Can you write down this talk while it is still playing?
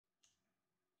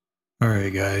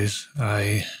Alright guys,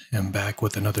 I am back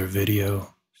with another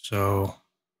video. So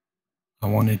I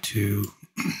wanted to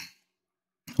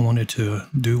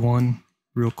do one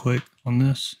real quick on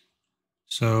this.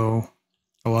 So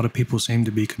a lot of people seem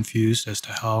to be confused as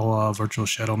to how virtual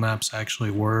shadow maps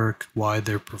actually work, why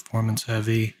they're performance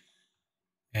heavy,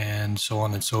 and so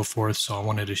on and so forth. So I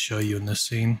wanted to show you in this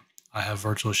scene. I have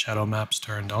virtual shadow maps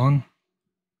turned on.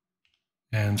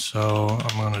 And so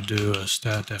I'm going to do a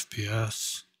stat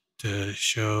FPS to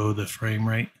show the frame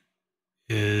rate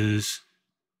is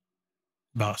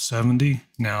about 70.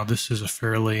 Now this is a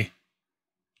fairly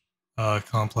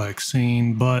complex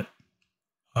scene, but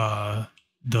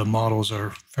the models are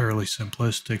fairly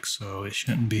simplistic, so it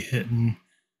shouldn't be hitting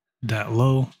that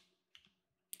low.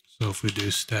 So if we do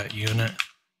stat unit,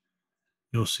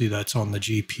 you'll see that's on the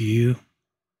GPU,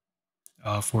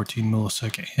 14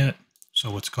 millisecond hit.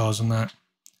 So what's causing that?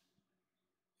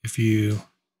 If you,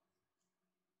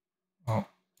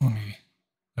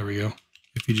 there we go.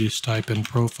 If you just type in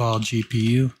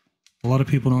ProfileGPU, a lot of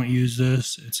people don't use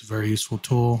this. It's a very useful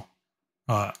tool.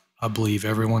 I believe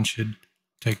everyone should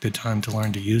take the time to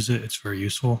learn to use it. It's very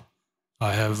useful.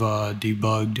 I have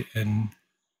debugged and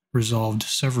resolved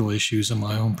several issues in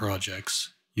my own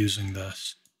projects using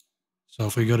this. So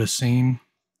if we go to scene,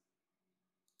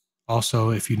 also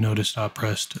if you noticed, I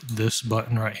pressed this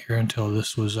button right here until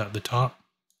this was at the top.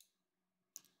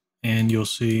 And you'll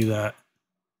see that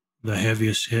the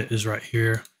heaviest hit is right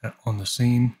here on the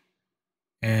scene.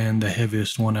 And the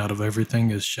heaviest one out of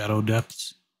everything is shadow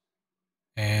depths.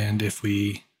 And if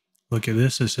we look at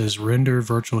this, it says render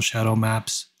virtual shadow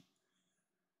maps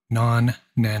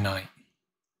non-nanite.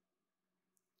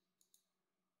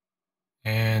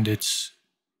 And it's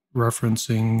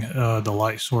referencing the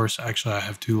light source. Actually, I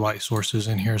have two light sources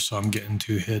in here, so I'm getting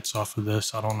 2 hits off of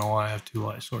this. I don't know why I have 2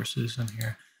 light sources in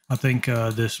here. I think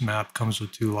this map comes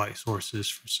with 2 light sources.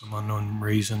 For some unknown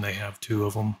reason, they have 2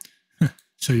 of them.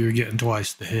 So you're getting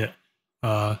twice the hit,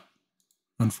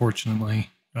 unfortunately.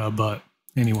 But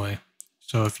anyway,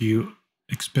 so if you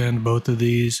expand both of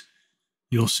these,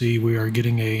 you'll see we are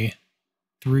getting a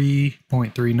 3.39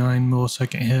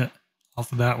 millisecond hit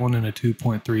off of that one and a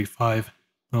 2.35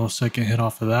 millisecond hit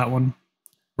off of that one.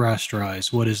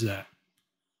 Rasterize, what is that?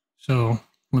 So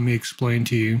let me explain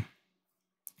to you.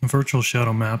 Virtual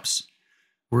shadow maps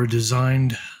were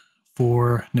designed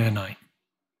for nanite.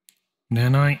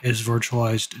 Nanite is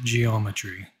virtualized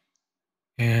geometry,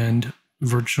 and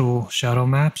virtual shadow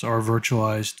maps are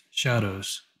virtualized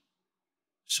shadows.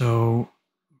 So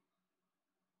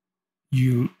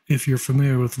if you're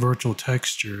familiar with virtual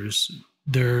textures,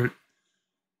 they're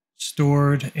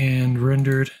stored and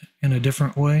rendered in a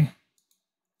different way.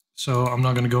 So I'm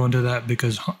not going to go into that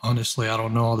because honestly I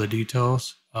don't know all the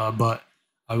details, but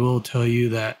I will tell you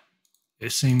that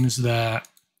it seems that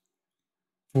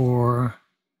for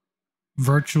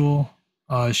virtual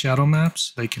shadow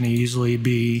maps, they can easily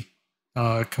be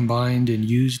combined and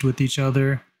used with each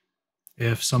other.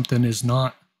 If something is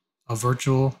not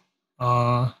virtualized,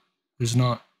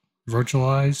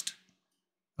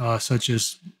 such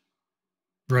as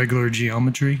regular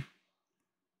geometry,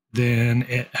 then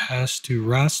it has to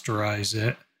rasterize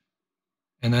it,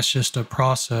 and that's just a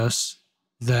process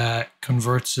that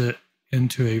converts it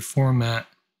into a format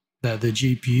that the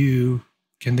GPU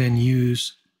can then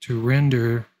use to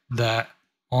render that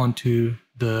onto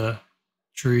the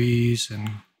trees and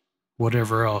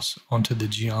whatever else onto the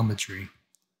geometry.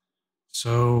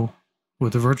 So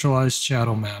with the virtualized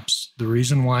shadow maps, the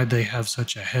reason why they have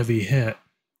such a heavy hit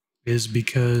is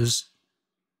because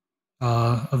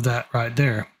of that right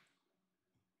there.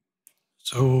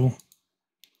 So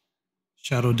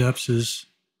shadow depths is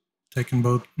taking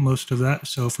most of that.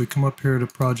 So if we come up here to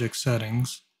project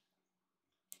settings,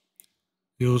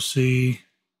 you'll see,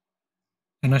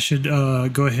 and I should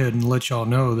go ahead and let y'all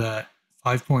know that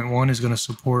 5.1 is going to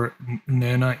support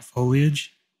nanite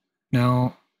foliage.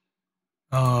 Now,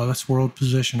 that's world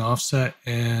position offset,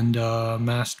 and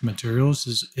masked materials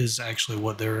is actually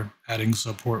what they're adding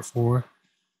support for.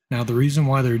 Now, the reason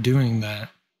why they're doing that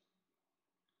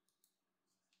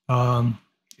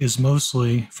is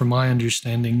mostly, from my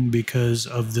understanding, because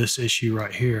of this issue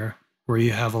right here, where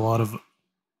you have a lot of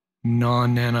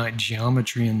non-nanite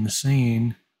geometry in the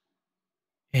scene,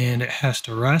 and it has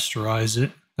to rasterize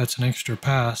it. That's an extra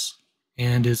pass,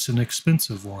 and it's an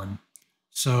expensive one.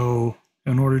 So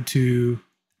in order to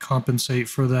compensate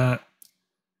for that,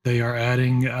 they are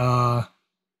adding,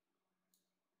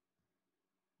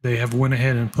 they have went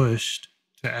ahead and pushed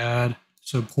to add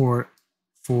support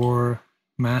for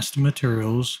masked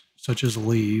materials such as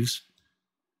leaves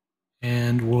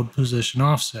and world position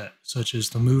offset such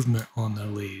as the movement on the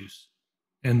leaves.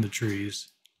 in the trees.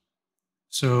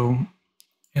 So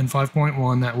in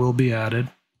 5.1 that will be added,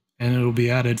 and it'll be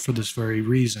added for this very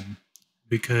reason,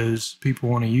 because people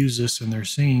want to use this in their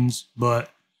scenes,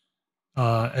 but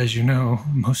as you know,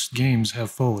 most games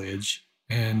have foliage,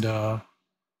 and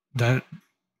that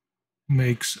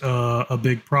makes a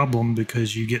big problem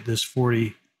because you get this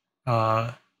 40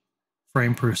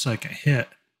 frame per second hit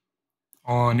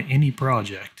on any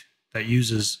project that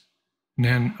uses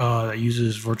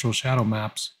virtual shadow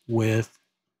maps with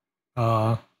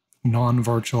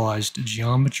non-virtualized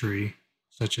geometry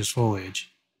such as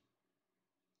foliage.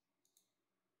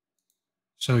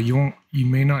 So you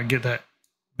may not get that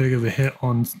big of a hit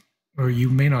on, or you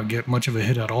may not get much of a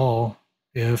hit at all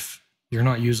if you're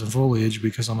not using foliage,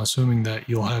 because I'm assuming that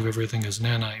you'll have everything as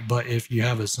nanite. But if you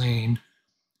have a scene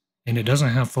and it doesn't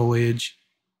have foliage,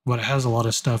 but it has a lot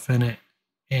of stuff in it,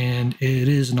 and it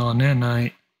is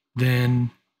non-nanite,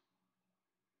 then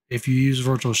if you use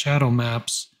virtual shadow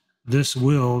maps, this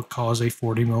will cause a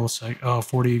 40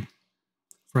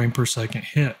 frame per second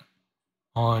hit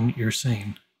on your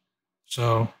scene.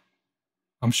 So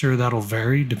I'm sure that'll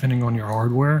vary depending on your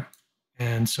hardware,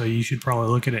 and so you should probably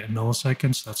look at it in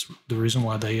milliseconds. That's the reason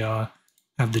why they have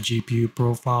the GPU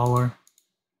profiler.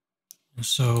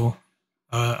 So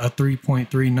a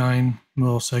 3.39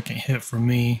 millisecond hit for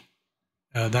me,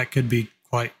 that could be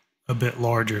quite a bit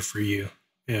larger for you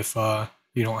if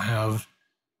you don't have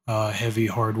heavy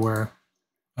hardware,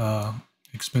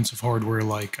 expensive hardware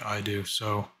like I do.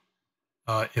 So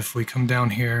if we come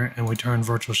down here and we turn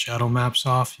virtual shadow maps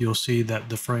off, you'll see that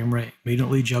the frame rate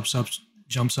immediately jumps up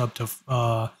to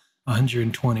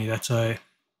 120.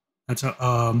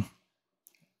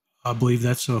 I believe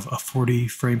that's a 40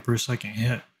 frame per second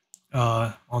hit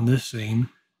on this scene.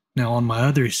 Now on my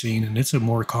other scene, and it's a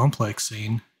more complex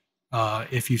scene,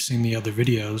 if you've seen the other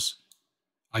videos,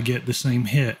 I get the same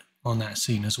hit on that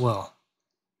scene as well.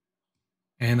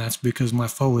 And that's because my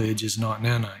foliage is not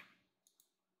nanite.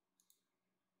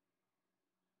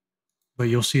 But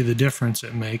you'll see the difference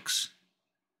it makes.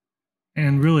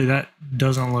 And really that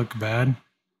doesn't look bad.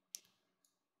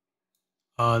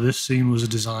 This scene was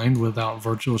designed without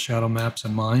virtual shadow maps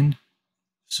in mind,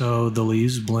 so the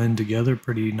leaves blend together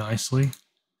pretty nicely.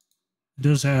 It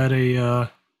does add a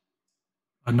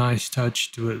nice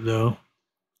touch to it though,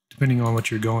 depending on what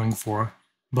you're going for.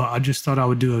 But I just thought I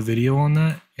would do a video on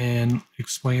that and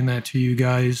explain that to you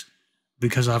guys,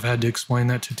 because I've had to explain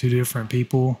that to 2 different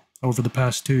people over the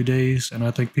past 2 days, and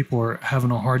I think people are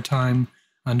having a hard time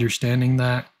understanding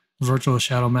that virtual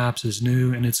shadow maps is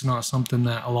new, and it's not something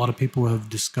that a lot of people have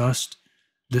discussed.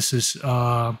 This is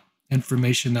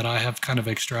information that I have kind of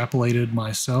extrapolated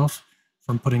myself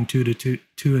from putting two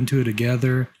and two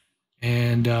together,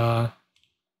 and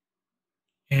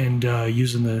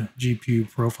using the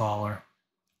GPU profiler.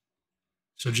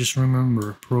 So just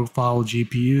remember,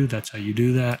 ProfileGPU, that's how you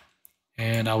do that.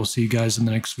 And I will see you guys in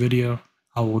the next video.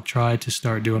 I will try to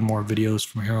start doing more videos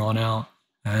from here on out,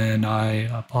 and I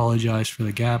apologize for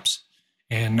the gaps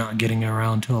and not getting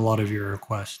around to a lot of your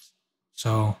requests.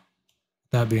 So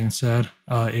that being said,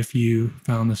 if you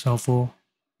found this helpful,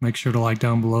 make sure to like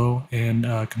down below and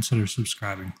consider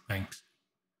subscribing. Thanks.